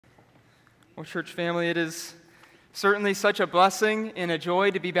Well, church family, it is certainly such a blessing and a joy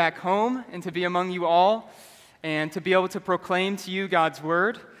to be back home and to be among you all and to be able to proclaim to you God's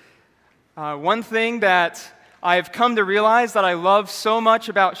word. One thing that I've come to realize that I love so much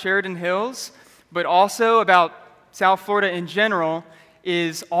about Sheridan Hills, but also about South Florida in general,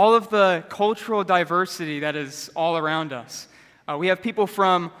 is all of the cultural diversity that is all around us. We have people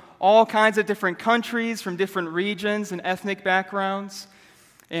from all kinds of different countries, from different regions and ethnic backgrounds.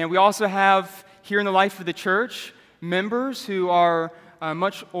 And we also have, here in the life of the church, members who are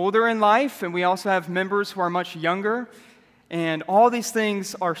much older in life, and we also have members who are much younger. And all these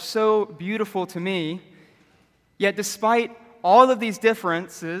things are so beautiful to me. Yet despite all of these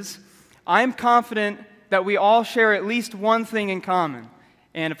differences, I'm confident that we all share at least one thing in common.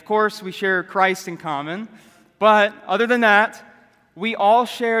 And of course, we share Christ in common. But other than that, we all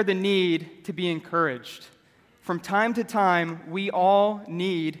share the need to be encouraged. From time to time, we all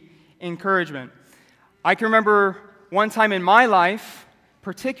need encouragement. I can remember one time in my life,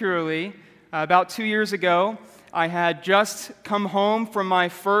 particularly about 2 years ago, I had just come home from my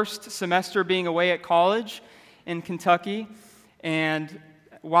first semester being away at college in Kentucky. And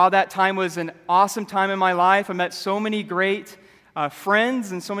while that time was an awesome time in my life, I met so many great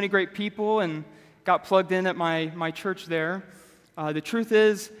friends and so many great people and got plugged in at my church there. The truth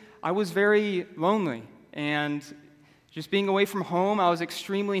is, I was very lonely. And just being away from home, I was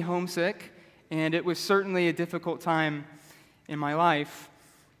extremely homesick, and it was certainly a difficult time in my life.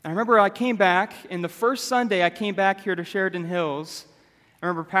 I remember I came back, and the first Sunday I came back here to Sheridan Hills, I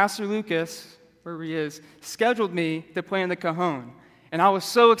remember Pastor Lucas, wherever he is, scheduled me to play in the cajon. And I was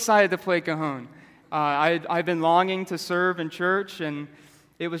so excited to play cajon. I've been longing to serve in church, and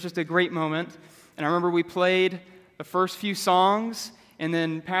it was just a great moment. And I remember we played the first few songs, and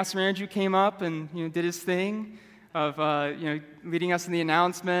then Pastor Andrew came up and did his thing of leading us in the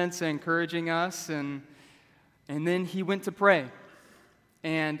announcements and encouraging us, and then he went to pray.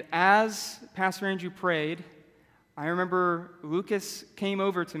 And as Pastor Andrew prayed, I remember Lucas came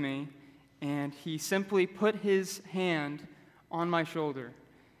over to me, and he simply put his hand on my shoulder.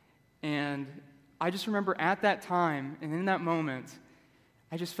 And I just remember at that time and in that moment,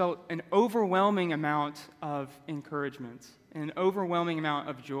 I just felt an overwhelming amount of encouragement, an overwhelming amount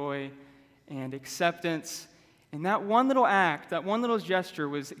of joy and acceptance. And that one little act, that one little gesture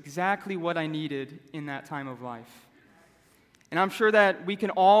was exactly what I needed in that time of life. And I'm sure that we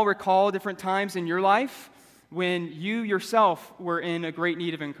can all recall different times in your life when you yourself were in a great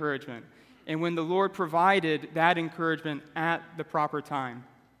need of encouragement and when the Lord provided that encouragement at the proper time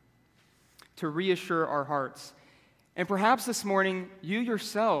to reassure our hearts. And perhaps this morning, you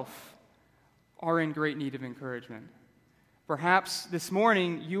yourself are in great need of encouragement. Perhaps this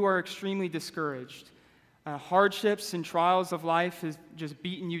morning, you are extremely discouraged. Hardships and trials of life has just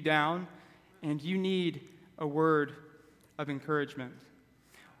beaten you down, and you need a word of encouragement.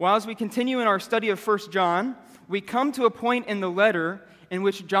 Well, as we continue in our study of 1 John, we come to a point in the letter in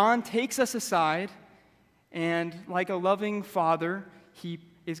which John takes us aside, and like a loving father, he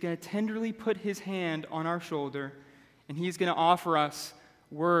is going to tenderly put his hand on our shoulder, and he's going to offer us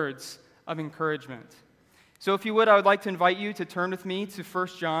words of encouragement. So if you would, I would like to invite you to turn with me to 1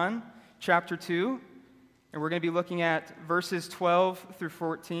 John chapter 2, and we're going to be looking at verses 12 through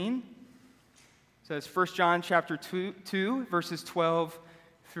 14. So it's 1 John chapter 2, verses 12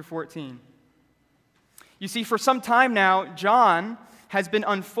 through 14. You see, for some time now, John has been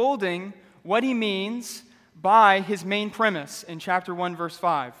unfolding what he means by his main premise in chapter 1, verse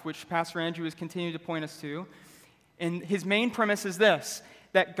 5, which Pastor Andrew has continued to point us to. And his main premise is this,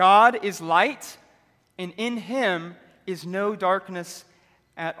 that God is light, and in him is no darkness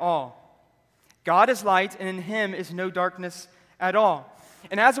at all. God is light, and in him is no darkness at all.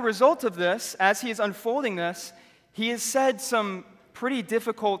 And as a result of this, as he is unfolding this, he has said some pretty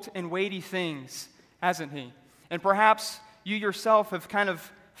difficult and weighty things, hasn't he? And perhaps you yourself have kind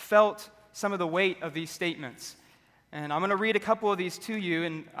of felt some of the weight of these statements. And I'm going to read a couple of these to you,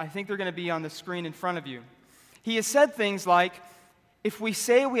 and I think they're going to be on the screen in front of you. He has said things like, if we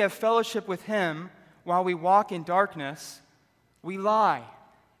say we have fellowship with him while we walk in darkness, we lie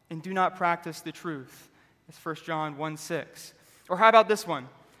and do not practice the truth. That's 1 John 1:6. Or how about this one?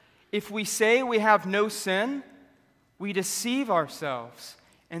 If we say we have no sin, we deceive ourselves,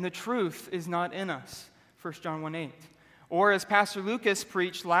 and the truth is not in us. 1 John 1:8. Or as Pastor Lucas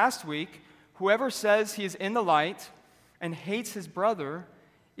preached last week, whoever says he is in the light and hates his brother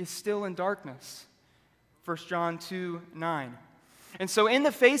is still in darkness. 1 John 2:9. And so in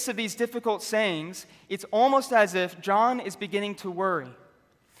the face of these difficult sayings, it's almost as if John is beginning to worry.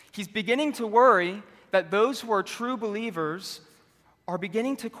 He's beginning to worry that those who are true believers are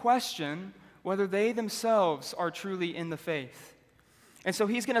beginning to question whether they themselves are truly in the faith. And so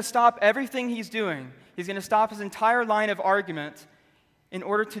he's going to stop everything he's doing. He's going to stop his entire line of argument in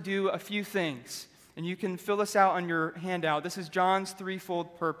order to do a few things. And you can fill this out on your handout. This is John's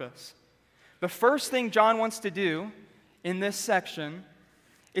threefold purpose. The first thing John wants to do in this section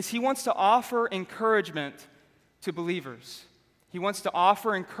is he wants to offer encouragement to believers. He wants to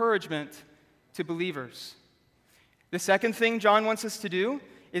offer encouragement to believers. The second thing John wants us to do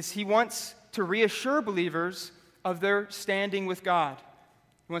is he wants to reassure believers of their standing with God.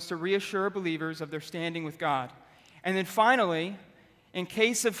 He wants to reassure believers of their standing with God. And then finally, in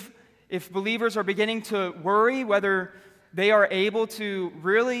case of if believers are beginning to worry whether they are able to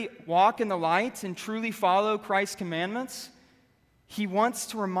really walk in the light and truly follow Christ's commandments, he wants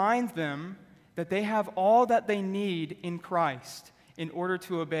to remind them that they have all that they need in Christ in order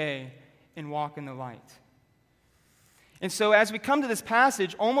to obey and walk in the light. And so as we come to this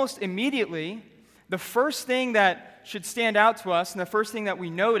passage, almost immediately, the first thing that should stand out to us and the first thing that we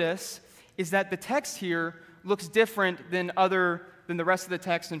notice is that the text here looks different than the rest of the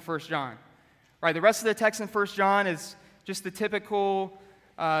text in 1 John. Right? The rest of the text in 1 John is just the typical,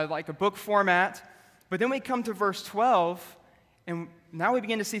 like a book format. But then we come to verse 12, and now we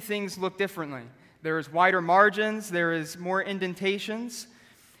begin to see things look differently. There is wider margins, there is more indentations.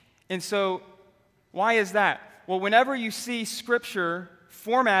 And so, why is that? Well, whenever you see Scripture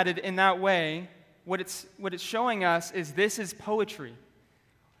formatted in that way, what it's showing us is this is poetry.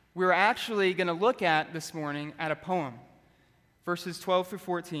 We're actually going to look at this morning at a poem. Verses 12 through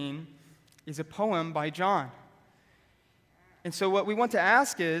 14 is a poem by John. And so what we want to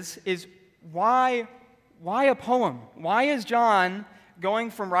ask is why a poem? Why is John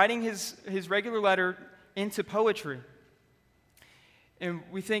going from writing his regular letter into poetry? And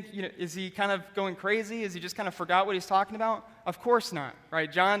we think, is he kind of going crazy? Is he just kind of forgot what he's talking about? Of course not,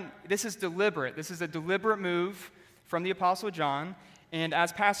 right? John, this is deliberate. This is a deliberate move from the Apostle John. And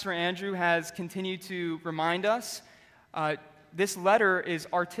as Pastor Andrew has continued to remind us, this letter is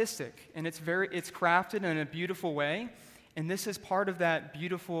artistic, and it's crafted in a beautiful way. And this is part of that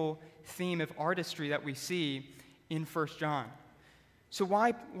beautiful theme of artistry that we see in 1 John. So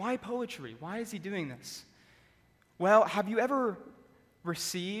why poetry? Why is he doing this? Well, have you ever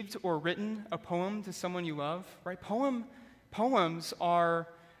received or written a poem to someone you love? Right? Poems are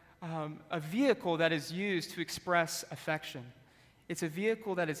a vehicle that is used to express affection. It's a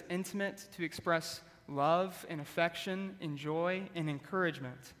vehicle that is intimate to express love and affection and joy and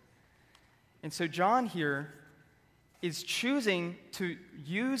encouragement. And so John here is choosing to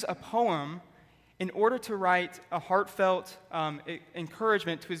use a poem in order to write a heartfelt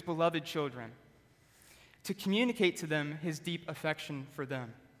encouragement to his beloved children, to communicate to them his deep affection for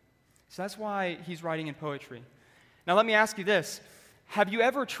them. So that's why he's writing in poetry. Now let me ask you this. Have you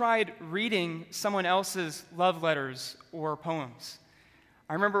ever tried reading someone else's love letters or poems?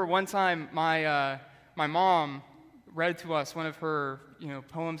 I remember one time my mom read to us one of her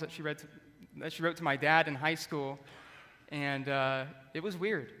poems that she wrote to my dad in high school, and it was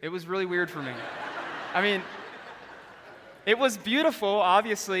weird. It was really weird for me. I mean, it was beautiful,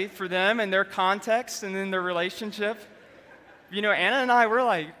 obviously, for them and their context and then their relationship. Anna and I were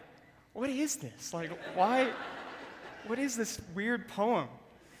like, what is this? Like, why? What is this weird poem?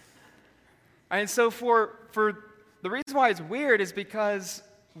 And so for the reason why it's weird is because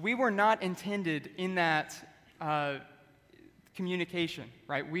we were not intended in that communication,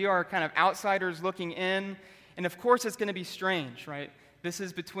 right? We are kind of outsiders looking in, and of course it's going to be strange, right? This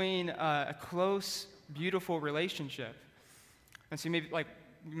is between a close, beautiful relationship. And so you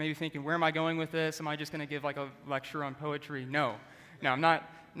may be thinking, where am I going with this? Am I just going to give like a lecture on poetry? No, I'm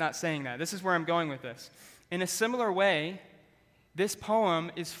not saying that. This is where I'm going with this. In a similar way, this poem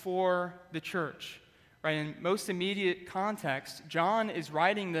is for the church. Right, in most immediate context, John is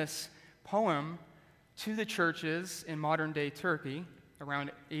writing this poem to the churches in modern-day Turkey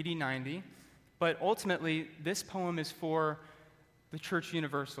around AD 90, but ultimately, this poem is for the church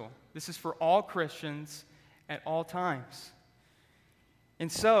universal. This is for all Christians at all times.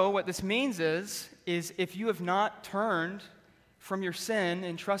 And so, what this means is if you have not turned from your sin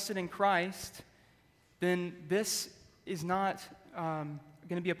and trusted in Christ, then this is not going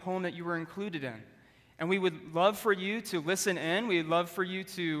to be a poem that you were included in. And we would love for you to listen in. We would love for you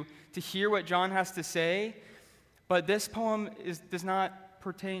to hear what John has to say. But this poem does not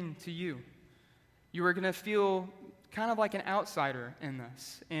pertain to you. You are going to feel kind of like an outsider in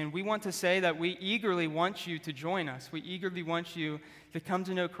this. And we want to say that we eagerly want you to join us. We eagerly want you to come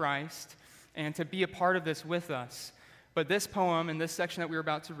to know Christ and to be a part of this with us. But this poem and this section that we're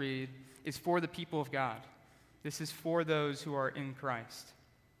about to read is for the people of God. This is for those who are in Christ.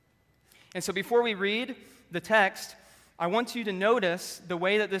 And so before we read the text, I want you to notice the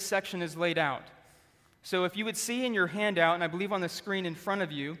way that this section is laid out. So if you would see in your handout, and I believe on the screen in front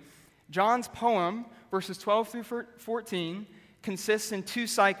of you, John's poem, verses 12 through 14, consists in 2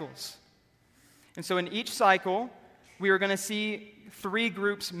 cycles. And so in each cycle, we are going to see 3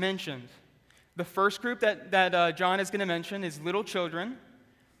 groups mentioned. The first group that John is going to mention is little children.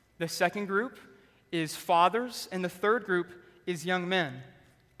 The second group is fathers. And the third group is young men.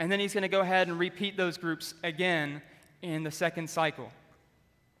 And then he's going to go ahead and repeat those groups again in the second cycle.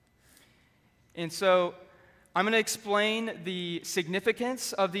 And so I'm going to explain the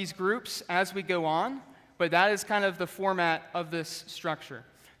significance of these groups as we go on, but that is kind of the format of this structure.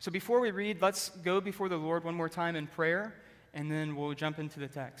 So before we read, let's go before the Lord one more time in prayer, and then we'll jump into the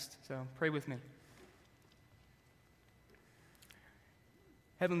text. So pray with me.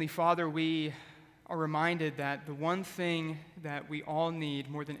 Heavenly Father, we are reminded that the one thing that we all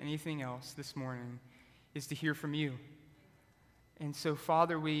need more than anything else this morning is to hear from you. And so,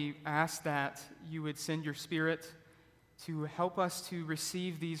 Father, we ask that you would send your Spirit to help us to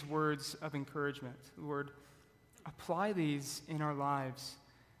receive these words of encouragement. Lord, apply these in our lives.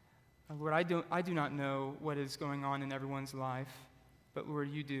 Lord, I do not know what is going on in everyone's life, but Lord,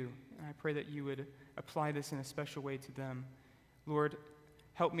 you do. And I pray that you would apply this in a special way to them. Lord,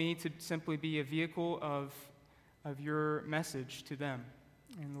 help me to simply be a vehicle of your message to them.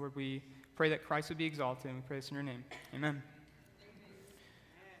 And Lord, we pray that Christ would be exalted, and we pray this in your name. Amen.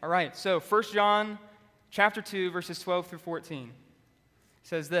 All right, so 1 John chapter 2, verses 12 through 14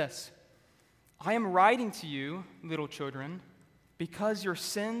 says this: I am writing to you, little children, because your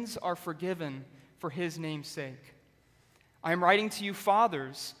sins are forgiven for his name's sake. I am writing to you,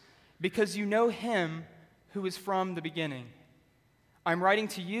 fathers, because you know him who is from the beginning. I am writing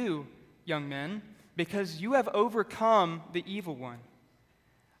to you, young men, because you have overcome the evil one.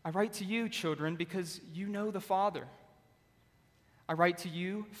 I write to you, children, because you know the Father. I write to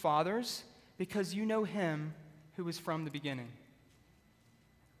you, fathers, because you know him who is from the beginning.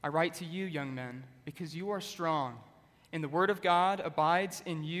 I write to you, young men, because you are strong, and the word of God abides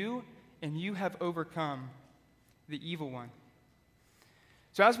in you, and you have overcome the evil one.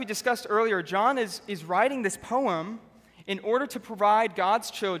 So as we discussed earlier, John is writing this poem in order to provide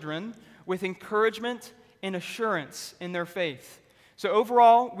God's children with encouragement and assurance in their faith. So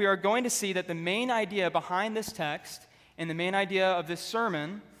overall, we are going to see that the main idea behind this text and the main idea of this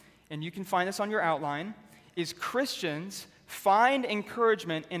sermon, and you can find this on your outline, is Christians find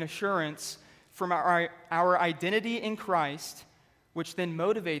encouragement and assurance from our identity in Christ, which then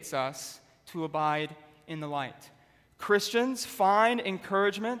motivates us to abide in the light. Christians find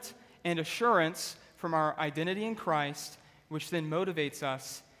encouragement and assurance from our identity in Christ, which then motivates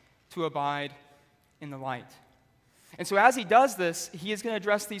us to abide in the light. And so as he does this, he is going to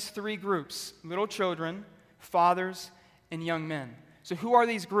address these 3 groups: little children, fathers, and young men. So who are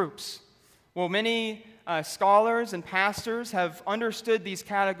these groups? Well, many scholars and pastors have understood these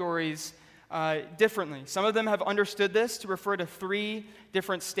categories differently. Some of them have understood this to refer to 3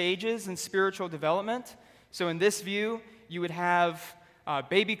 different stages in spiritual development. So in this view, you would have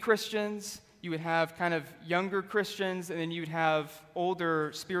baby Christians, you would have kind of younger Christians, and then you would have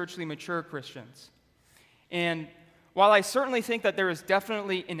older, spiritually mature Christians. And while I certainly think that there is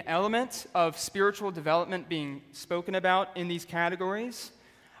definitely an element of spiritual development being spoken about in these categories,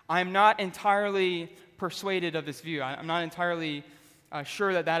 I'm not entirely persuaded of this view. I'm not entirely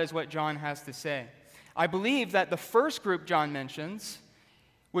sure that that is what John has to say. I believe that the first group John mentions,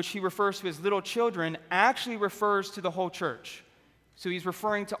 which he refers to as little children, actually refers to the whole church. So he's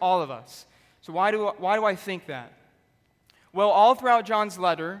referring to all of us. So why do I think that? Well, all throughout John's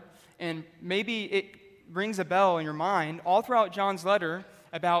letter, and maybe it rings a bell in your mind, all throughout John's letter,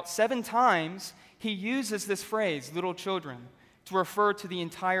 about 7 times, he uses this phrase, little children, to refer to the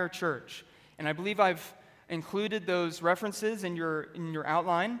entire church. And I believe I've included those references in your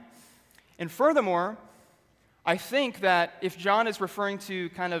outline. And furthermore, I think that if John is referring to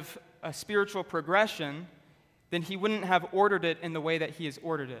kind of a spiritual progression, then he wouldn't have ordered it in the way that he has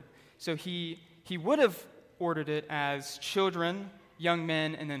ordered it. So he would have ordered it as children, young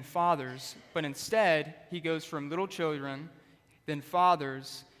men, and then fathers, but instead, he goes from little children, then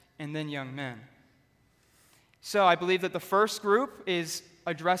fathers, and then young men. So I believe that the first group is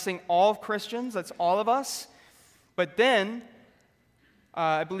addressing all of Christians, that's all of us, but then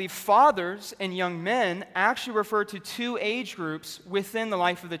I believe fathers and young men actually refer to 2 age groups within the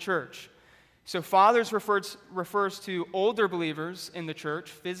life of the church. So fathers refers to older believers in the church,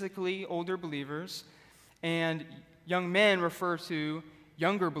 physically older believers, and young men refer to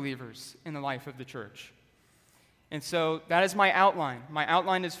younger believers in the life of the church. And so that is my outline. My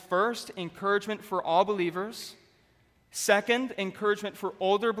outline is first, encouragement for all believers. Second, encouragement for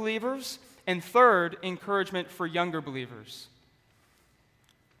older believers. And third, encouragement for younger believers.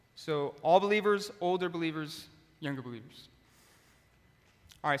 So all believers, older believers, younger believers.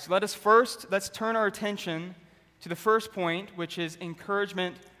 All right, so let's turn our attention to the first point, which is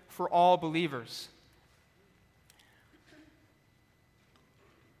encouragement for all believers.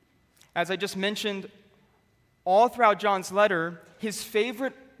 As I just mentioned, all throughout John's letter, his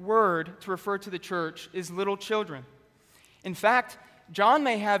favorite word to refer to the church is little children. In fact, John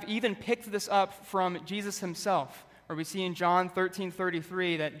may have even picked this up from Jesus himself, where we see in John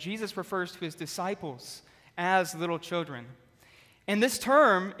 13:33 that Jesus refers to his disciples as little children. And this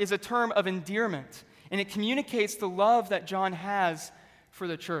term is a term of endearment, and it communicates the love that John has for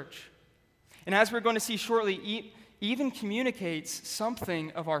the church. And as we're going to see shortly, even communicates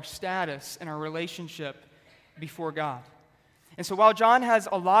something of our status and our relationship before God. And so while John has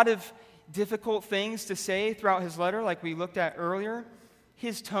a lot of difficult things to say throughout his letter, like we looked at earlier,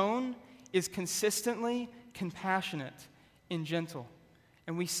 his tone is consistently compassionate and gentle.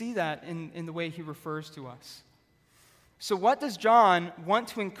 And we see that in the way he refers to us. So what does John want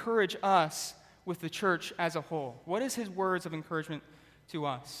to encourage us with the church as a whole? What is his words of encouragement to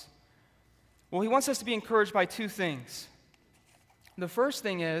us? Well, he wants us to be encouraged by two things. The first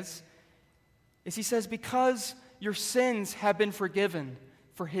thing is he says, because your sins have been forgiven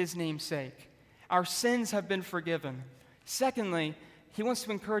for his name's sake. Our sins have been forgiven. Secondly, he wants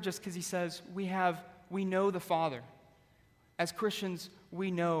to encourage us because he says, we know the Father. As Christians, we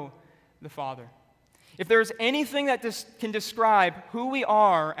know the Father. If there's anything that can describe who we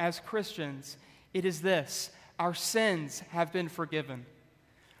are as Christians, it is this: our sins have been forgiven.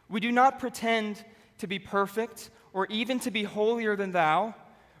 We do not pretend to be perfect or even to be holier than thou.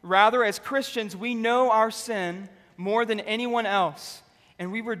 Rather, as Christians, we know our sin more than anyone else,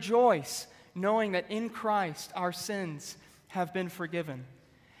 and we rejoice knowing that in Christ our sins have been forgiven.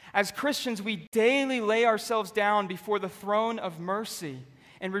 As Christians, we daily lay ourselves down before the throne of mercy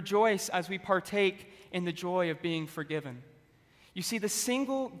and rejoice as we partake in the joy of being forgiven. You see, the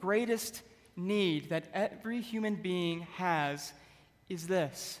single greatest need that every human being has is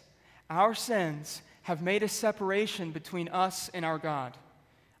this: our sins have made a separation between us and our God.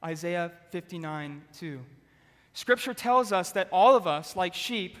 Isaiah 59:2. Scripture tells us that all of us, like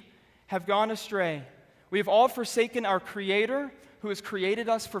sheep, have gone astray. We have all forsaken our Creator, who has created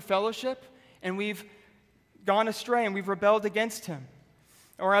us for fellowship, and we've gone astray and we've rebelled against Him.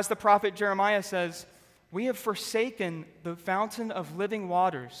 Or as the prophet Jeremiah says, we have forsaken the fountain of living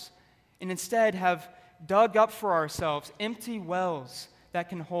waters and instead have dug up for ourselves empty wells that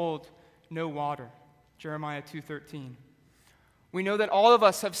can hold no water. Jeremiah 2:13. We know that all of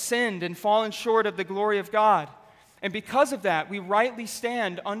us have sinned and fallen short of the glory of God. And because of that, we rightly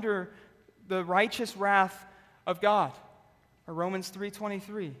stand under the righteous wrath of God. Or Romans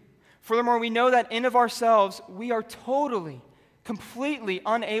 3:23. Furthermore, we know that in of ourselves, we are totally, completely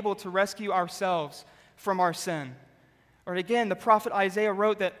unable to rescue ourselves from our sin. Or again, the prophet Isaiah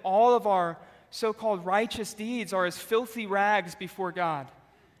wrote that all of our so-called righteous deeds are as filthy rags before God.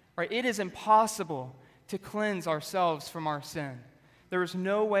 Right? It is impossible to cleanse ourselves from our sin. There is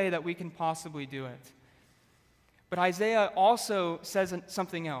no way that we can possibly do it. But Isaiah also says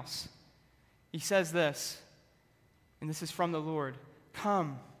something else. He says this, and this is from the Lord: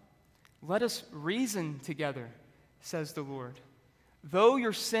 "Come, let us reason together, says the Lord. Though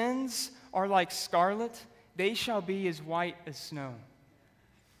your sins are like scarlet, they shall be as white as snow."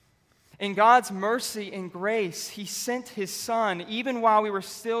 In God's mercy and grace, He sent His Son, even while we were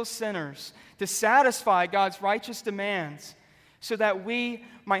still sinners, to satisfy God's righteous demands so that we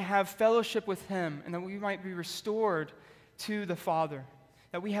might have fellowship with Him and that we might be restored to the Father,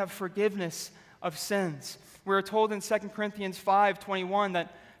 that we have forgiveness of sins. We're told in 2 Corinthians 5:21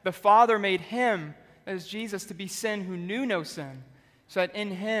 that the Father made Him, that is Jesus, to be sin who knew no sin, so that in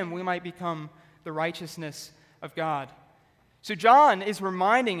Him we might become the righteousness of God. So John is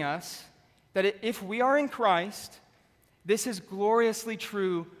reminding us that if we are in Christ, this is gloriously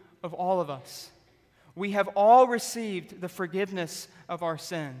true of all of us. We have all received the forgiveness of our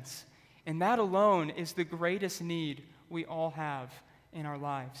sins, and that alone is the greatest need we all have in our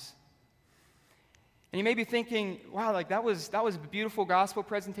lives. And you may be thinking, wow, that was a beautiful gospel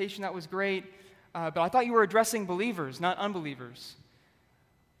presentation, that was great, but I thought you were addressing believers, not unbelievers.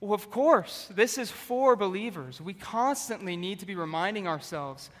 Well, of course, this is for believers. We constantly need to be reminding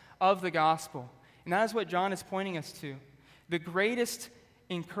ourselves of the gospel. And that is what John is pointing us to. The greatest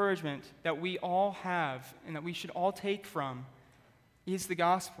encouragement that we all have and that we should all take from is the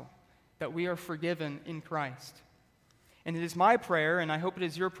gospel, that we are forgiven in Christ. And it is my prayer, and I hope it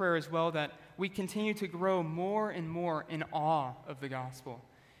is your prayer as well, that we continue to grow more and more in awe of the gospel,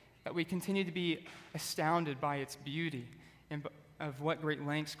 that we continue to be astounded by its beauty and of what great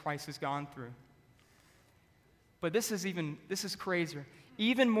lengths Christ has gone through. But this is crazier.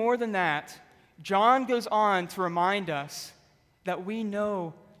 Even more than that, John goes on to remind us that we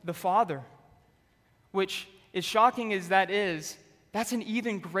know the Father, which, as shocking as that is, that's an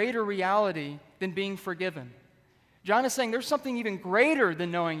even greater reality than being forgiven. John is saying there's something even greater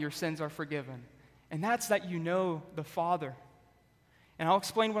than knowing your sins are forgiven, and that's that you know the Father. And I'll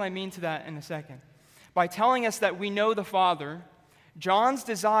explain what I mean to that in a second. By telling us that we know the Father, John's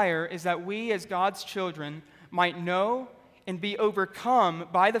desire is that we as God's children might know and be overcome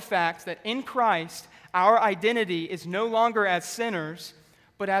by the fact that in Christ, our identity is no longer as sinners,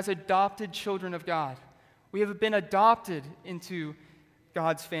 but as adopted children of God. We have been adopted into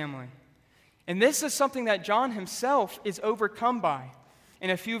God's family. And this is something that John himself is overcome by. In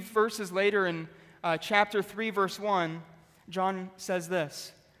a few verses later in chapter 3, verse 1, John says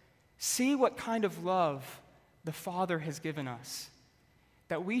this, "See what kind of love the Father has given us,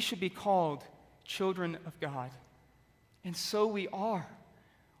 that we should be called children of God." And so we are.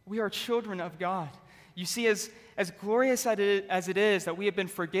 We are children of God. You see, as glorious as it is that we have been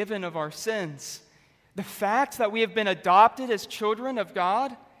forgiven of our sins, the fact that we have been adopted as children of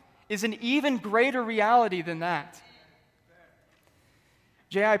God is an even greater reality than that.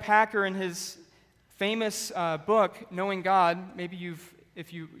 J.I. Packer, in his famous book, Knowing God, maybe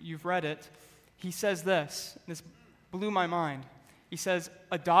if you've read it, he says this blew my mind. He says,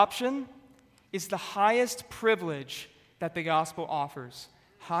 "Adoption is the highest privilege that the gospel offers,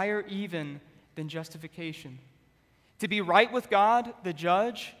 higher even than justification. To be right with God, the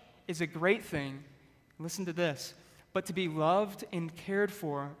judge, is a great thing." Listen to this. "But to be loved and cared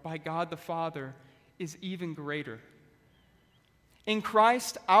for by God the Father is even greater." In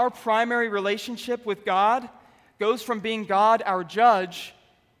Christ, our primary relationship with God goes from being God, our judge,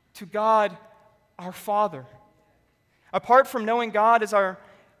 to God, our Father. Apart from knowing God as our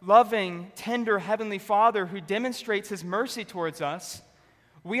loving, tender Heavenly Father who demonstrates His mercy towards us,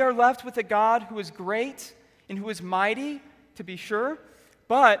 we are left with a God who is great and who is mighty, to be sure,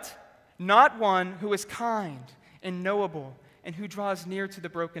 but not one who is kind and knowable and who draws near to the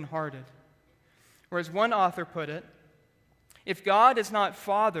brokenhearted. Or as one author put it, if God is not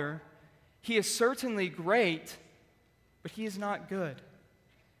Father, He is certainly great, but He is not good.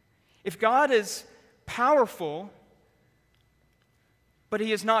 If God is powerful, but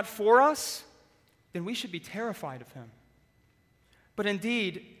He is not for us, then we should be terrified of Him. But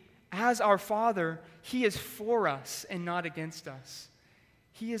indeed, as our Father, He is for us and not against us.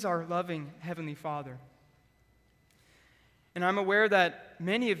 He is our loving Heavenly Father. And I'm aware that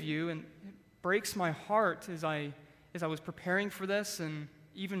many of you, and it breaks my heart as I was preparing for this, and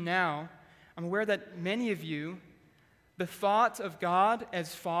even now, I'm aware that many of you, the thought of God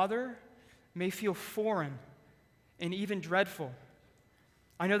as Father may feel foreign and even dreadful.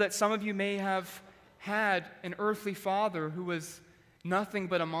 I know that some of you may have had an earthly father who was nothing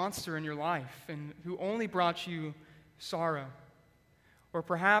but a monster in your life and who only brought you sorrow. Or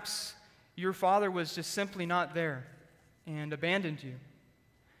perhaps your father was just simply not there and abandoned you.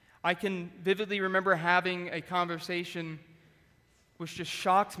 I can vividly remember having a conversation which just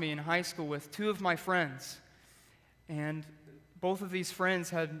shocked me in high school with two of my friends. And both of these friends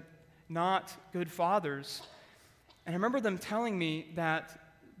had not good fathers. And I remember them telling me that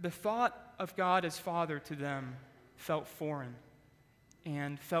the thought of God as Father to them felt foreign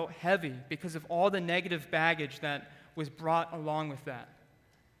and felt heavy because of all the negative baggage that was brought along with that.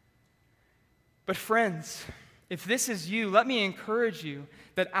 But friends, if this is you, let me encourage you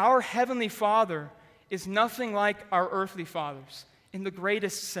that our Heavenly Father is nothing like our earthly fathers in the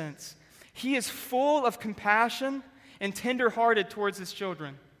greatest sense. He is full of compassion and tender-hearted towards His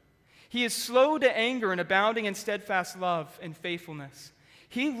children. He is slow to anger and abounding in steadfast love and faithfulness.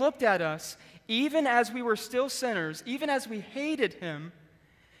 He looked at us even as we were still sinners, even as we hated Him,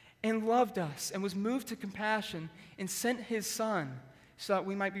 and loved us and was moved to compassion and sent His Son so that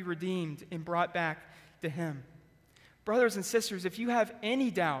we might be redeemed and brought back to Him. Brothers and sisters, if you have any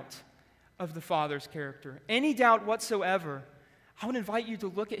doubt of the Father's character, any doubt whatsoever, I would invite you to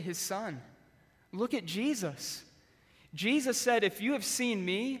look at His Son. Look at Jesus. Jesus said, "If you have seen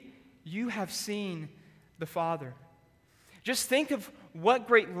me, you have seen the Father." Just think of what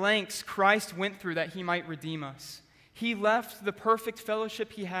great lengths Christ went through that He might redeem us. He left the perfect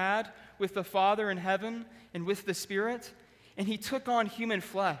fellowship He had with the Father in heaven and with the Spirit, and He took on human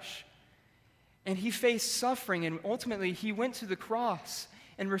flesh. And He faced suffering, and ultimately He went to the cross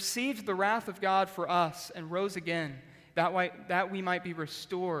and received the wrath of God for us and rose again that we might be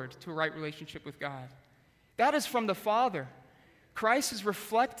restored to a right relationship with God. That is from the Father. Christ is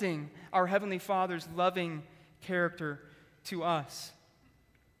reflecting our Heavenly Father's loving character to us.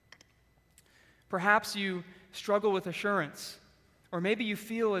 Perhaps you struggle with assurance, or maybe you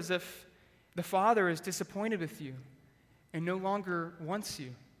feel as if the Father is disappointed with you and no longer wants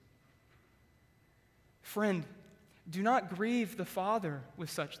you. Friend, do not grieve the Father with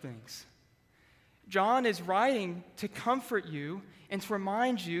such things. John is writing to comfort you and to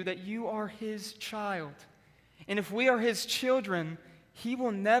remind you that you are his child. And if we are his children, he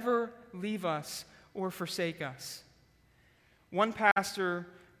will never leave us or forsake us. One pastor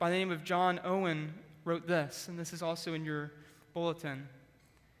by the name of John Owen wrote this, and this is also in your bulletin.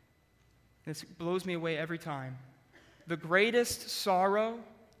 This blows me away every time. The greatest sorrow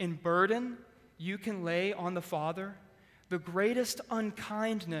and burden you can lay on the Father, the greatest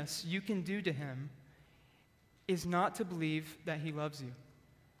unkindness you can do to him, is not to believe that he loves you.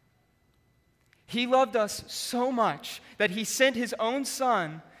 He loved us so much that he sent his own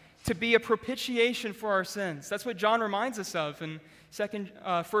Son to be a propitiation for our sins. That's what John reminds us of in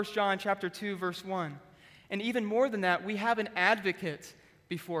 1 John chapter 2, verse 1. And even more than that, we have an advocate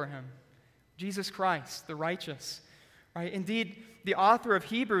before him, Jesus Christ, the righteous. Right? Indeed, the author of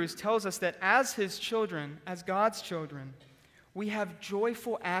Hebrews tells us that as his children, as God's children, we have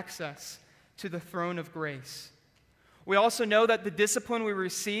joyful access to the throne of grace. We also know that the discipline we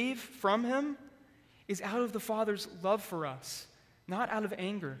receive from him is out of the Father's love for us, not out of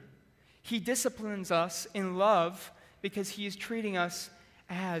anger. He disciplines us in love because he is treating us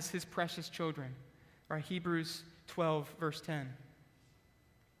as his precious children. Right? Hebrews 12, verse 10.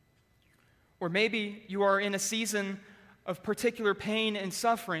 Or maybe you are in a season of particular pain and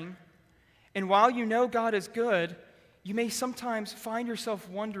suffering, and while you know God is good, you may sometimes find yourself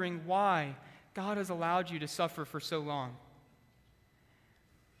wondering why God has allowed you to suffer for so long.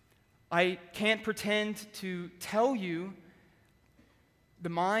 I can't pretend to tell you the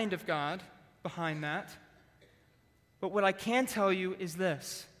mind of God behind that, but what I can tell you is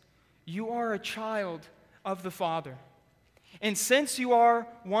this: you are a child of the Father. And since you are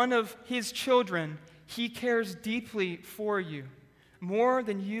one of his children, he cares deeply for you, more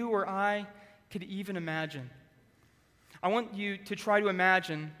than you or I could even imagine. I want you to try to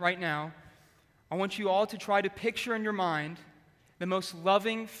imagine right now, I want you all to try to picture in your mind the most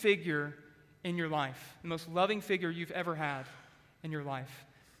loving figure in your life, the most loving figure you've ever had in your life.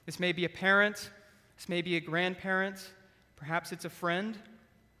 This may be a parent, this may be a grandparent, perhaps it's a friend,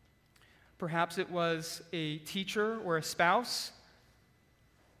 perhaps it was a teacher or a spouse.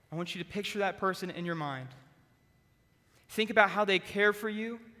 I want you to picture that person in your mind. Think about how they care for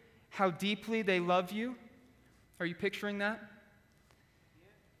you, how deeply they love you. Are you picturing that?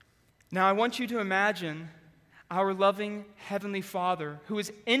 Now, I want you to imagine our loving Heavenly Father, who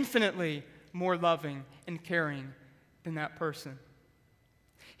is infinitely more loving and caring than that person.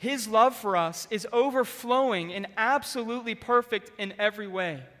 His love for us is overflowing and absolutely perfect in every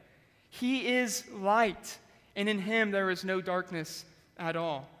way. He is light, and in him there is no darkness at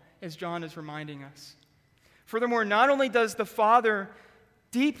all, as John is reminding us. Furthermore, not only does the Father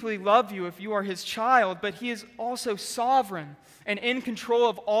deeply love you if you are his child, but he is also sovereign and in control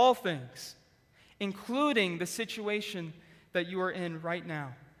of all things, including the situation that you are in right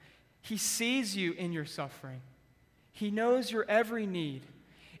now. He sees you in your suffering. He knows your every need.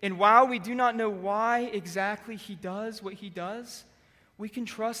 And while we do not know why exactly he does what he does, we can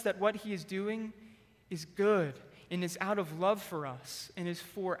trust that what he is doing is good and is out of love for us and is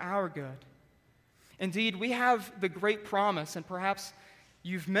for our good. Indeed, we have the great promise, and perhaps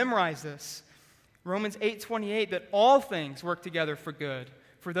you've memorized this, Romans 8:28, that all things work together for good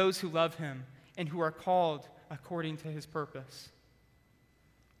for those who love him and who are called according to his purpose.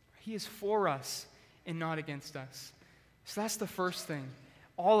 He is for us and not against us. So that's the first thing.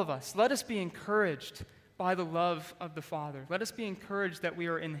 All of us, let us be encouraged by the love of the Father. Let us be encouraged that we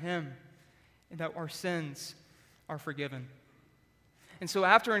are in him and that our sins are forgiven. And so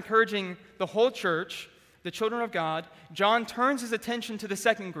after encouraging the whole church, the children of God, John turns his attention to the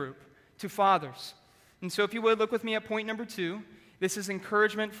second group, to fathers. And so if you would, look with me at point number 2. This is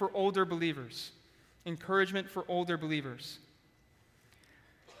encouragement for older believers. Encouragement for older believers.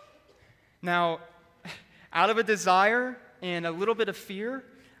 Now, out of a desire and a little bit of fear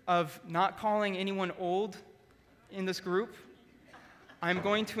of not calling anyone old in this group, I'm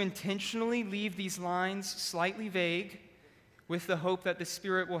going to intentionally leave these lines slightly vague with the hope that the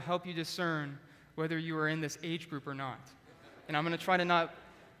Spirit will help you discern whether you are in this age group or not. And I'm going to try to not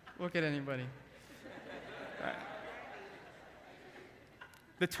look at anybody. Right.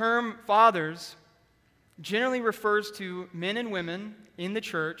 The term fathers generally refers to men and women in the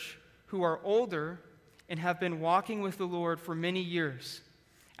church who are older and have been walking with the Lord for many years,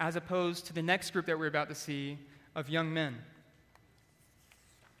 as opposed to the next group that we're about to see of young men.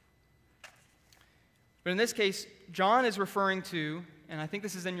 But in this case, John is referring to, and I think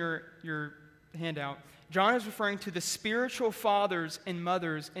this is in your handout, John is referring to the spiritual fathers and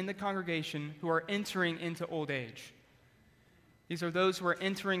mothers in the congregation who are entering into old age. These are those who are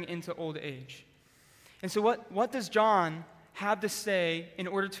entering into old age. And so what does John have to say in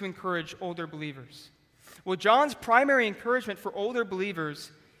order to encourage older believers? Well, John's primary encouragement for older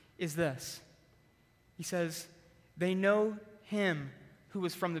believers is this. He says, they know him who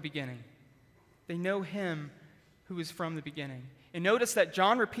was from the beginning. They know him who is from the beginning. And notice that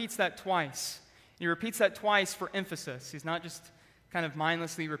John repeats that twice. He repeats that twice for emphasis. He's not just kind of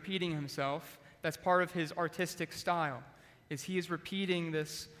mindlessly repeating himself. That's part of his artistic style, is he is repeating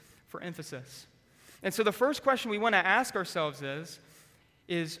this for emphasis. And so the first question we want to ask ourselves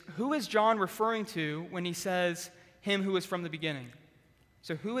is who is John referring to when he says, him who is from the beginning?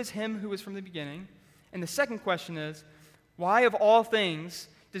 So who is him who is from the beginning? And the second question is, why of all things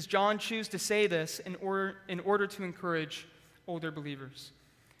does John choose to say this in order to encourage older believers?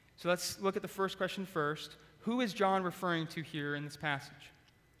 So let's look at the first question first. Who is John referring to here in this passage?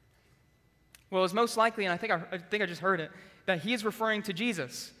 Well, it's most likely, and I think I just heard it, that he is referring to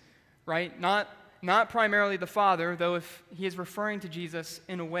Jesus, right? Not primarily the Father, though if he is referring to Jesus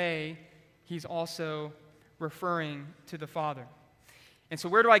in a way, he's also referring to the Father. And so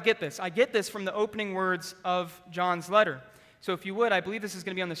where do I get this? I get this from the opening words of John's letter. So if you would, I believe this is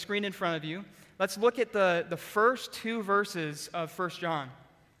going to be on the screen in front of you. Let's look at the first two verses of 1 John.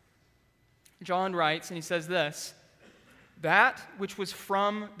 John writes, and he says this, that which was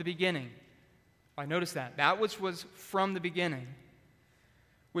from the beginning. I notice that which was from the beginning,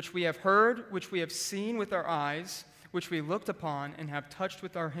 which we have heard, which we have seen with our eyes, which we looked upon and have touched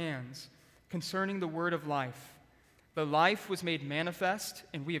with our hands, concerning the word of life. The life was made manifest,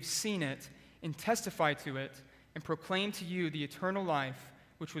 and we have seen it, and testify to it, and proclaim to you the eternal life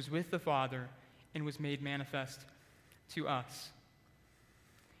which was with the Father and was made manifest to us.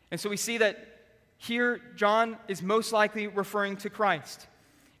 And so we see that here John is most likely referring to Christ.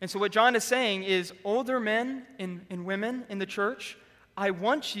 And so what John is saying is, older men and women in the church, I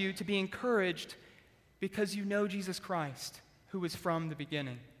want you to be encouraged because you know Jesus Christ, who is from the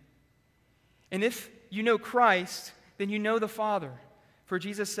beginning. And if you know Christ, then you know the Father. For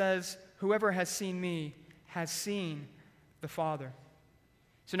Jesus says, whoever has seen me has seen the Father.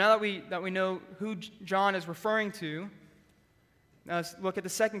 So now that we know who John is referring to, now let's look at the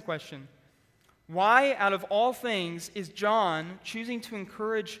second question. Why, out of all things, is John choosing to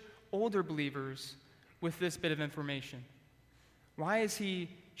encourage older believers with this bit of information? Why is he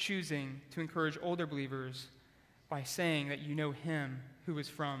choosing to encourage older believers by saying that you know him who is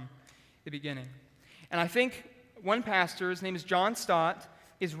from the beginning? And I think one pastor, his name is John Stott,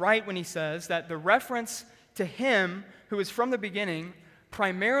 is right when he says that the reference to him who is from the beginning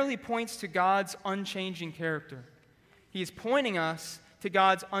primarily points to God's unchanging character. He is pointing us to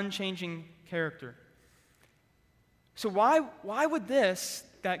God's unchanging character. So why would this,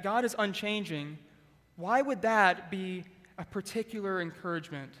 that God is unchanging, why would that be a particular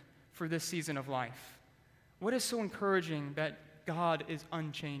encouragement for this season of life? What is so encouraging that God is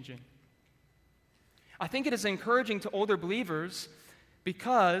unchanging? I think it is encouraging to older believers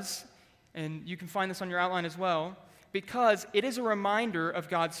because, and you can find this on your outline as well, because it is a reminder of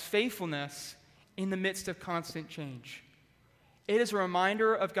God's faithfulness in the midst of constant change. It is a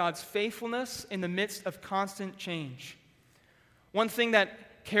reminder of God's faithfulness in the midst of constant change. One thing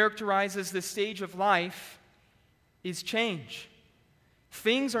that characterizes this stage of life is change.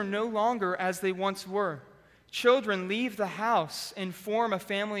 Things are no longer as they once were. Children leave the house and form a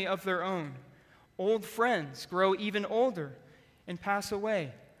family of their own. Old friends grow even older and pass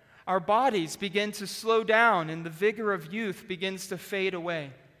away. Our bodies begin to slow down and the vigor of youth begins to fade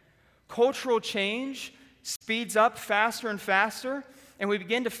away. Cultural change speeds up faster and faster, and we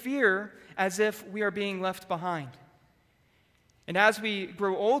begin to fear as if we are being left behind. And as we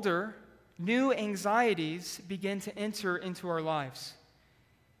grow older, new anxieties begin to enter into our lives.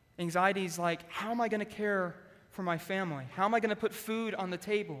 Anxieties like, how am I going to care for my family? How am I going to put food on the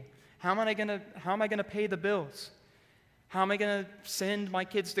table? How am I going to pay the bills? How am I going to send my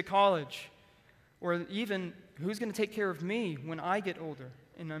kids to college? Or even, who's going to take care of me when I get older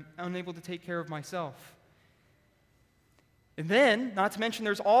and I'm unable to take care of myself? And then, not to mention,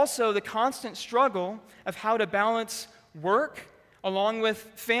 there's also the constant struggle of how to balance work along with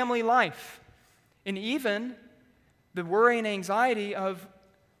family life. And even the worry and anxiety of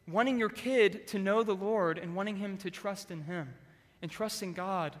wanting your kid to know the Lord and wanting him to trust in him and trusting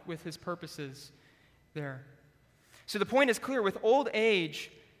God with his purposes there. So the point is clear. With old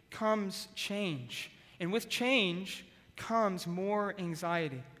age comes change, and with change comes more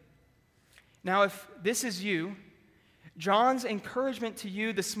anxiety. Now, if this is you, John's encouragement to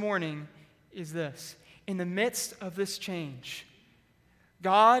you this morning is this: in the midst of this change,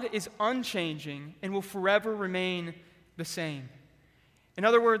 God is unchanging and will forever remain the same. In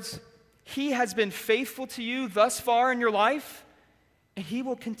other words, he has been faithful to you thus far in your life, and he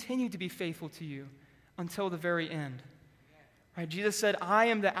will continue to be faithful to you until the very end. Right? Jesus said, I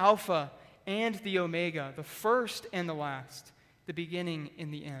am the Alpha and the Omega, the first and the last, the beginning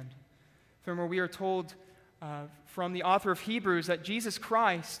and the end. Furthermore, we are told from the author of Hebrews that Jesus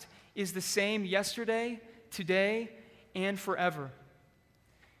Christ is the same yesterday, today, and forever.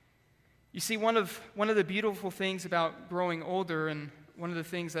 You see, one of the beautiful things about growing older, and one of the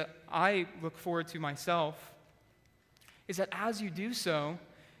things that I look forward to myself, is that as you do so,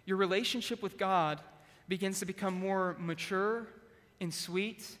 your relationship with God begins to become more mature and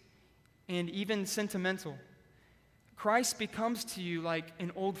sweet and even sentimental. Christ becomes to you like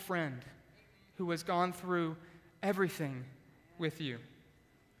an old friend who has gone through everything with you.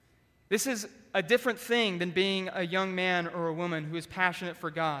 This is a different thing than being a young man or a woman who is passionate for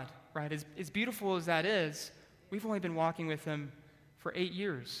God, right? As beautiful as that is, we've only been walking with him for 8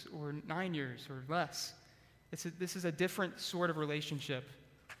 years or 9 years or less. This is a different sort of relationship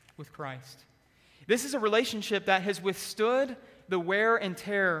with Christ. This is a relationship that has withstood the wear and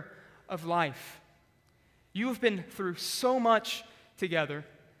tear of life. You have been through so much together.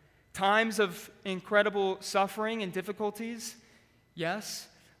 Times of incredible suffering and difficulties, yes,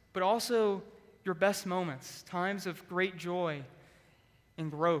 but also your best moments, times of great joy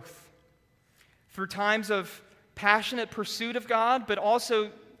and growth. Through times of passionate pursuit of God, but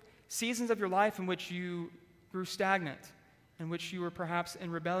also seasons of your life in which you grew stagnant, in which you were perhaps in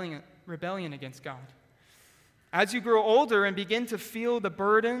rebellion against God. As you grow older and begin to feel the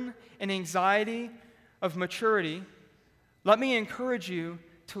burden and anxiety of maturity, let me encourage you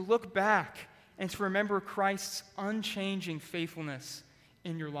to look back and to remember Christ's unchanging faithfulness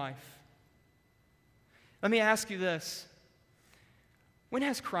in your life. Let me ask you this: when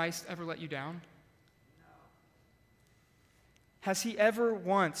has Christ ever let you down? Has he ever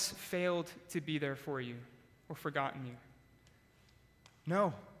once failed to be there for you or forgotten you?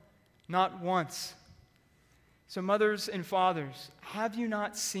 No, not once. So mothers and fathers, have you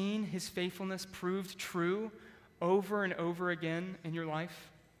not seen his faithfulness proved true over and over again in your life?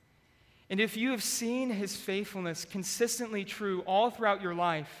 And if you have seen his faithfulness consistently true all throughout your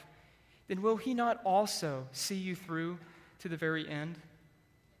life, then will he not also see you through to the very end?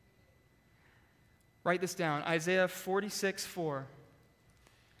 Write this down, Isaiah 46:4.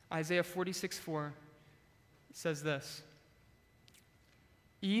 Isaiah 46:4 says this: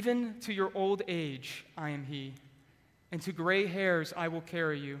 Even to your old age I am he, and to gray hairs I will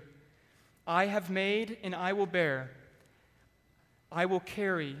carry you. I have made and I will bear. I will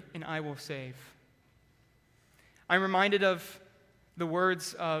carry and I will save. I'm reminded of the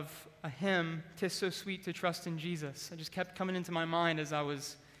words of a hymn, "'Tis so sweet to trust in Jesus." It just kept coming into my mind as I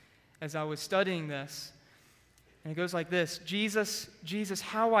was studying this. And it goes like this: Jesus, Jesus,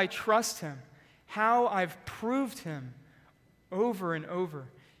 how I trust him, how I've proved him over and over.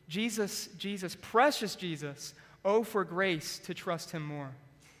 Jesus, Jesus, precious Jesus, oh, for grace to trust him more.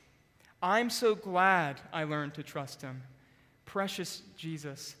 I'm so glad I learned to trust him. Precious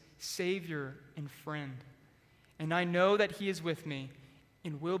Jesus, Savior and friend. And I know that he is with me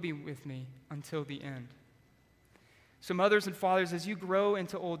and will be with me until the end. So mothers and fathers, as you grow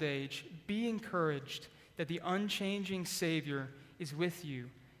into old age, be encouraged that the unchanging Savior is with you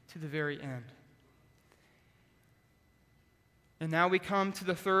to the very end. And now we come to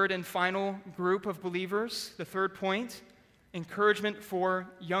the third and final group of believers, the third point: encouragement for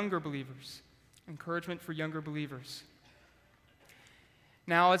younger believers. Encouragement for younger believers.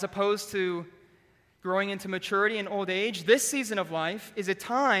 Now, as opposed to growing into maturity and old age, this season of life is a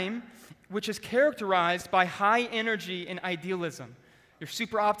time which is characterized by high energy and idealism. You're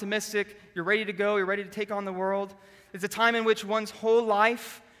super optimistic, you're ready to go, you're ready to take on the world. It's a time in which one's whole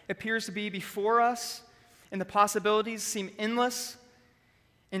life appears to be before us, and the possibilities seem endless.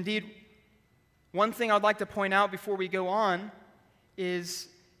 Indeed, one thing I'd like to point out before we go on is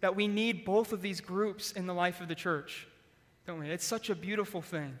that we need both of these groups in the life of the church, don't we? It's such a beautiful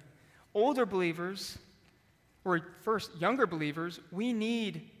thing. Older believers, or first, younger believers, we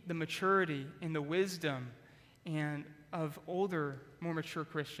need the maturity and the wisdom and of older, more mature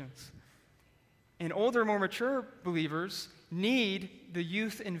Christians. And older, more mature believers need the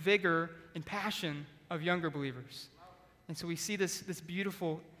youth and vigor and passion of younger believers. And so we see this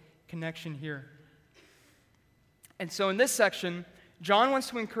beautiful connection here. And so in this section, John wants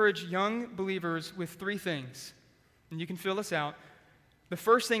to encourage young believers with three things. And you can fill this out. The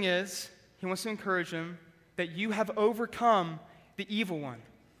first thing is, he wants to encourage them that you have overcome the evil one.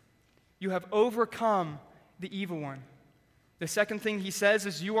 You have overcome the evil one. The second thing he says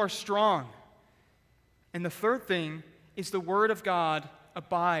is you are strong. And the third thing is the word of God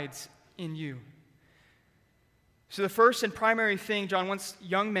abides in you. So the first and primary thing John wants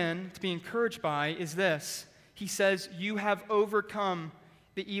young men to be encouraged by is this. He says, you have overcome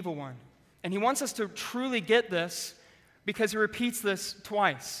the evil one. And he wants us to truly get this because he repeats this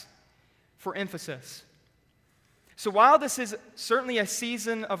twice for emphasis. So while this is certainly a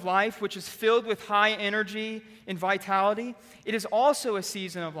season of life which is filled with high energy and vitality, it is also a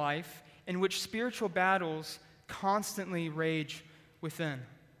season of life in which spiritual battles constantly rage within.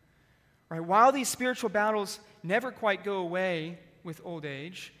 Right? While these spiritual battles never quite go away with old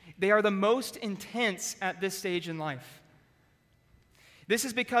age, they are the most intense at this stage in life. This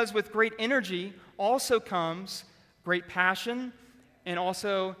is because with great energy also comes great passion and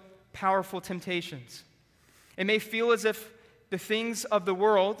also powerful temptations. It may feel as if the things of the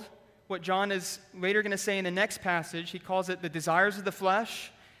world, what John is later going to say in the next passage, he calls it the desires of the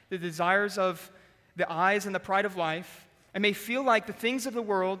flesh, the desires of the eyes and the pride of life. It may feel like the things of the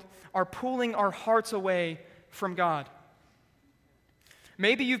world are pulling our hearts away from God.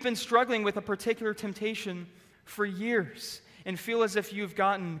 Maybe you've been struggling with a particular temptation for years and feel as if you've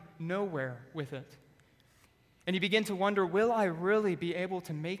gotten nowhere with it. And you begin to wonder, will I really be able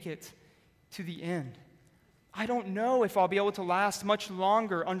to make it to the end? I don't know if I'll be able to last much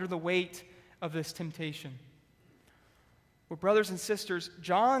longer under the weight of this temptation. Well, brothers and sisters,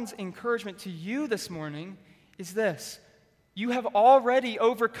 John's encouragement to you this morning is this. You have already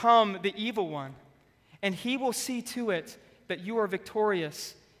overcome the evil one, and he will see to it that you are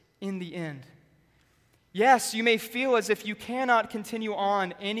victorious in the end. Yes, you may feel as if you cannot continue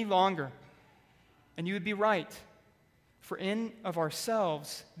on any longer, and you would be right, for in of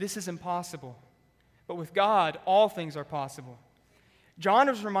ourselves this is impossible. But with God, all things are possible. John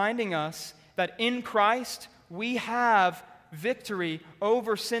is reminding us that in Christ we have victory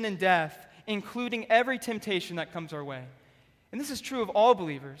over sin and death, including every temptation that comes our way. And this is true of all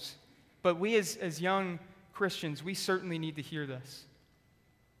believers, but we as young Christians, we certainly need to hear this.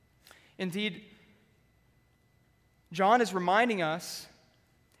 Indeed, John is reminding us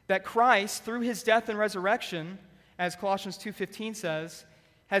that Christ, through his death and resurrection, as Colossians 2:15 says,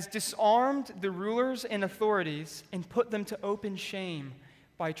 has disarmed the rulers and authorities and put them to open shame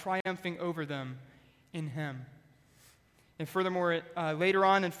by triumphing over them in him. And furthermore, later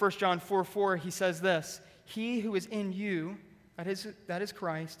on in 1 John 4:4, he says this, he who is in you, that is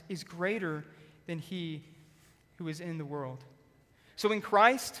Christ, is greater than he who is in the world. So in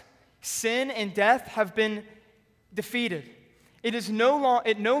Christ, sin and death have been defeated. It no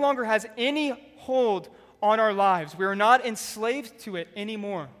longer has any hold on our lives. We are not enslaved to it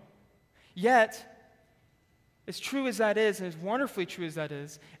anymore. Yet, as true as that is, and as wonderfully true as that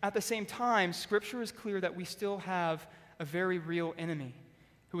is, at the same time, Scripture is clear that we still have a very real enemy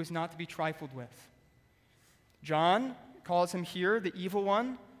who is not to be trifled with. John calls him here the evil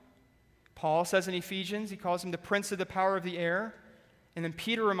one. Paul says in Ephesians, he calls him the prince of the power of the air. And then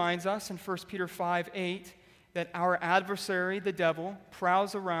Peter reminds us in 1 Peter 5:8 that our adversary, the devil,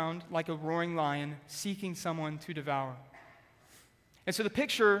 prowls around like a roaring lion, seeking someone to devour. And so the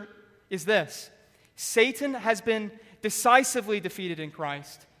picture is this. Satan has been decisively defeated in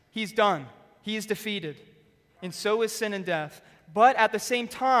Christ. He's done. He is defeated. And so is sin and death. But at the same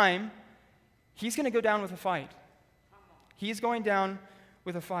time, he's going to go down with a fight. He's going down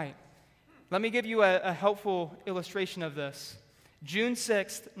with a fight. Let me give you a helpful illustration of this. June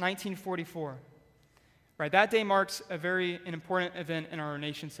 6th, 1944. Right, that day marks an important event in our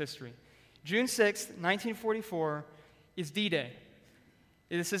nation's history. June 6th, 1944 is D-Day.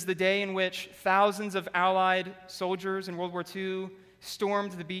 This is the day in which thousands of Allied soldiers in World War II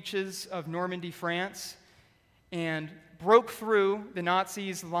stormed the beaches of Normandy, France, and broke through the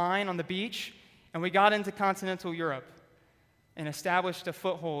Nazis' line on the beach, and we got into continental Europe and established a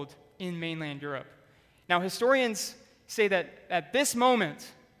foothold in mainland Europe. Now, historians say that at this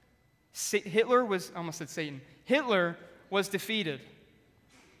moment, Hitler was defeated.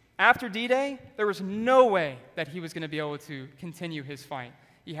 After D-Day, there was no way that he was going to be able to continue his fight.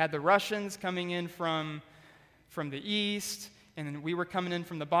 He had the Russians coming in from the east, and then we were coming in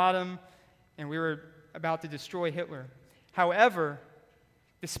from the bottom, and we were about to destroy Hitler. However,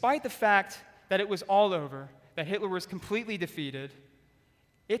 despite the fact that it was all over, that Hitler was completely defeated,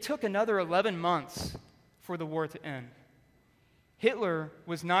 it took another 11 months for the war to end. Hitler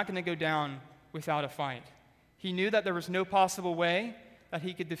was not going to go down without a fight. He knew that there was no possible way that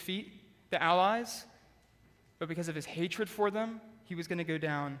he could defeat the Allies, but because of his hatred for them, he was going to go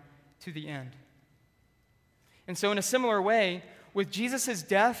down to the end. And so in a similar way, with Jesus'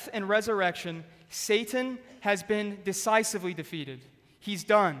 death and resurrection, Satan has been decisively defeated. He's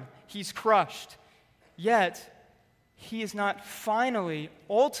done. He's crushed. Yet, he is not finally,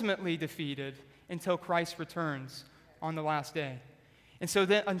 ultimately defeated until Christ returns on the last day. And so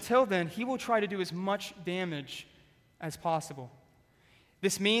then, until then, he will try to do as much damage as possible.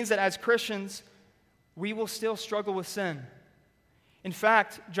 This means that as Christians, we will still struggle with sin. In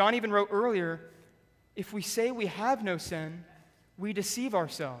fact, John even wrote earlier, if we say we have no sin, we deceive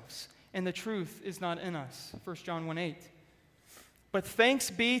ourselves, and the truth is not in us. 1 John 1:8. But thanks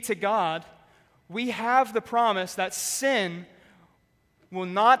be to God, we have the promise that sin will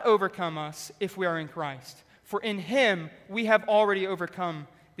not overcome us if we are in Christ. For in him we have already overcome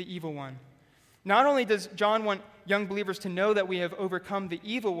the evil one. Not only does John want young believers to know that we have overcome the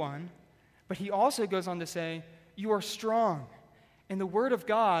evil one, but he also goes on to say, you are strong, and the word of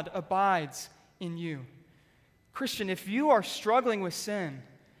God abides in you. Christian, if you are struggling with sin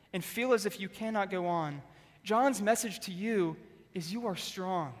and feel as if you cannot go on, John's message to you is you are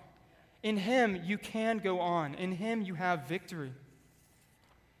strong. In him you can go on. In him you have victory.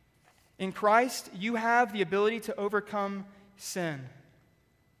 In Christ, you have the ability to overcome sin.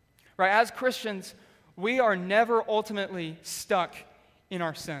 Right? As Christians, we are never ultimately stuck in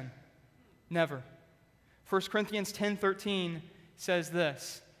our sin. Never. 1 Corinthians 10:13 says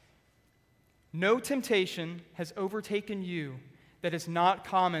this, no temptation has overtaken you that is not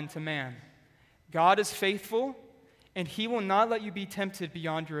common to man. God is faithful, and he will not let you be tempted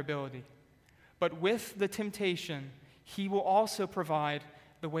beyond your ability. But with the temptation, he will also provide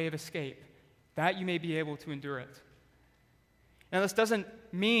the way of escape, that you may be able to endure it. Now, this doesn't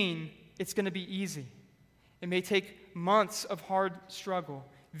mean it's going to be easy. It may take months of hard struggle,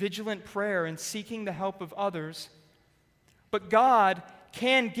 vigilant prayer, and seeking the help of others. But God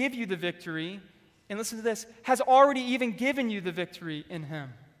can give you the victory, and listen to this, has already even given you the victory in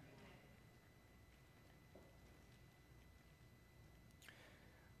him.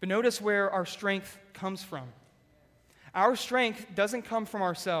 But notice where our strength comes from. Our strength doesn't come from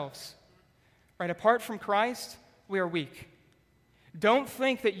ourselves. Right? Apart from Christ, we are weak. Don't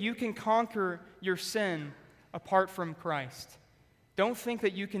think that you can conquer your sin apart from Christ. Don't think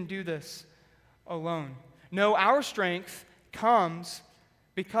that you can do this alone. No, our strength comes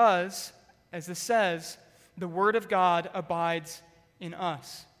because, as this says, the Word of God abides in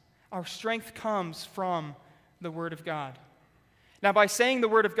us. Our strength comes from the Word of God. Now, by saying the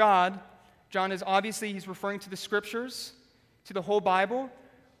Word of God, John is obviously, he's referring to the Scriptures, to the whole Bible.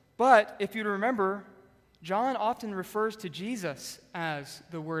 But if you remember, John often refers to Jesus as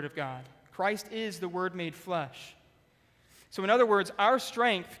the Word of God. Christ is the Word made flesh. So in other words, our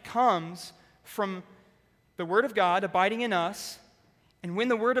strength comes from the Word of God abiding in us, and when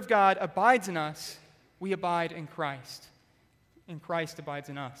the Word of God abides in us, we abide in Christ, and Christ abides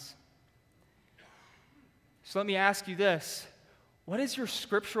in us. So let me ask you this. What is your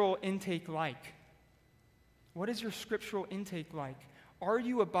scriptural intake like? What is your scriptural intake like? Are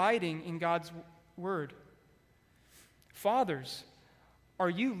you abiding in God's Word? Fathers,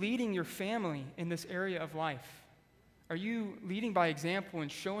 are you leading your family in this area of life? Are you leading by example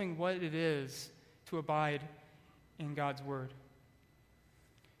and showing what it is to abide in God's Word?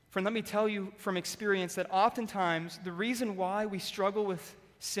 Friend, let me tell you from experience that oftentimes the reason why we struggle with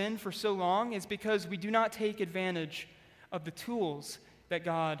sin for so long is because we do not take advantage of the tools that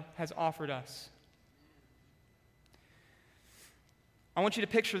God has offered us. I want you to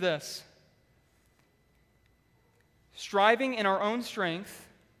picture this. Striving in our own strength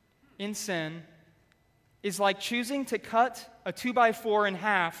in sin is like choosing to cut a 2x4 in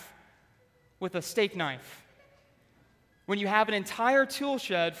half with a steak knife when you have an entire tool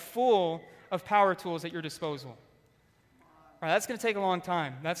shed full of power tools at your disposal. All right, that's going to take a long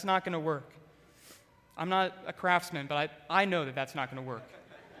time. That's not going to work. I'm not a craftsman, but I know that that's not going to work.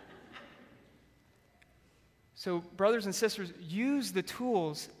 So, brothers and sisters, use the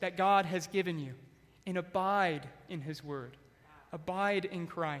tools that God has given you and abide in His Word. Abide in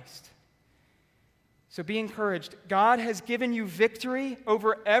Christ. So be encouraged. God has given you victory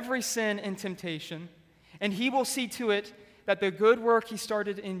over every sin and temptation, and He will see to it that the good work He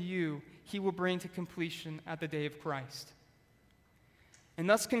started in you, He will bring to completion at the day of Christ. And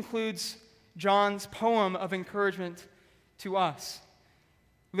thus concludes John's poem of encouragement to us.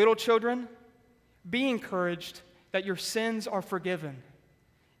 Little children, Be encouraged that your sins are forgiven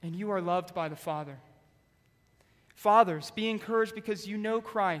and you are loved by the Father. Fathers, be encouraged because you know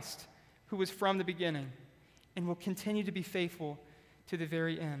Christ, who was from the beginning and will continue to be faithful to the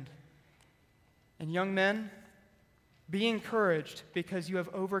very end. And young men, be encouraged because you have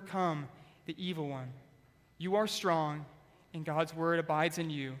overcome the evil one. You are strong, and God's word abides in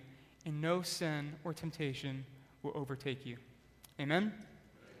you, and no sin or temptation will overtake you. Amen?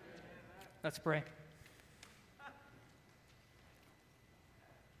 Let's pray.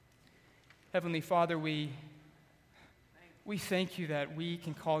 Heavenly Father, we thank you that we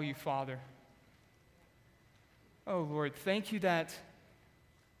can call you Father. Oh Lord, thank you that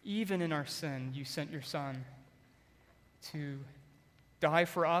even in our sin, you sent your Son to die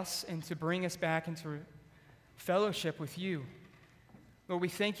for us and to bring us back into fellowship with you. Lord, we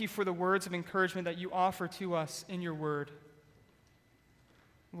thank you for the words of encouragement that you offer to us in your word.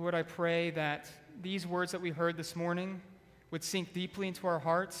 Lord, I pray that these words that we heard this morning would sink deeply into our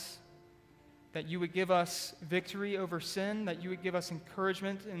hearts, that you would give us victory over sin, that you would give us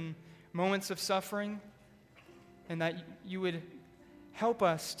encouragement in moments of suffering, and that you would help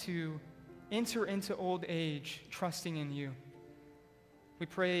us to enter into old age trusting in you. We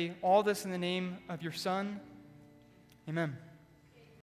pray all this in the name of your Son. Amen.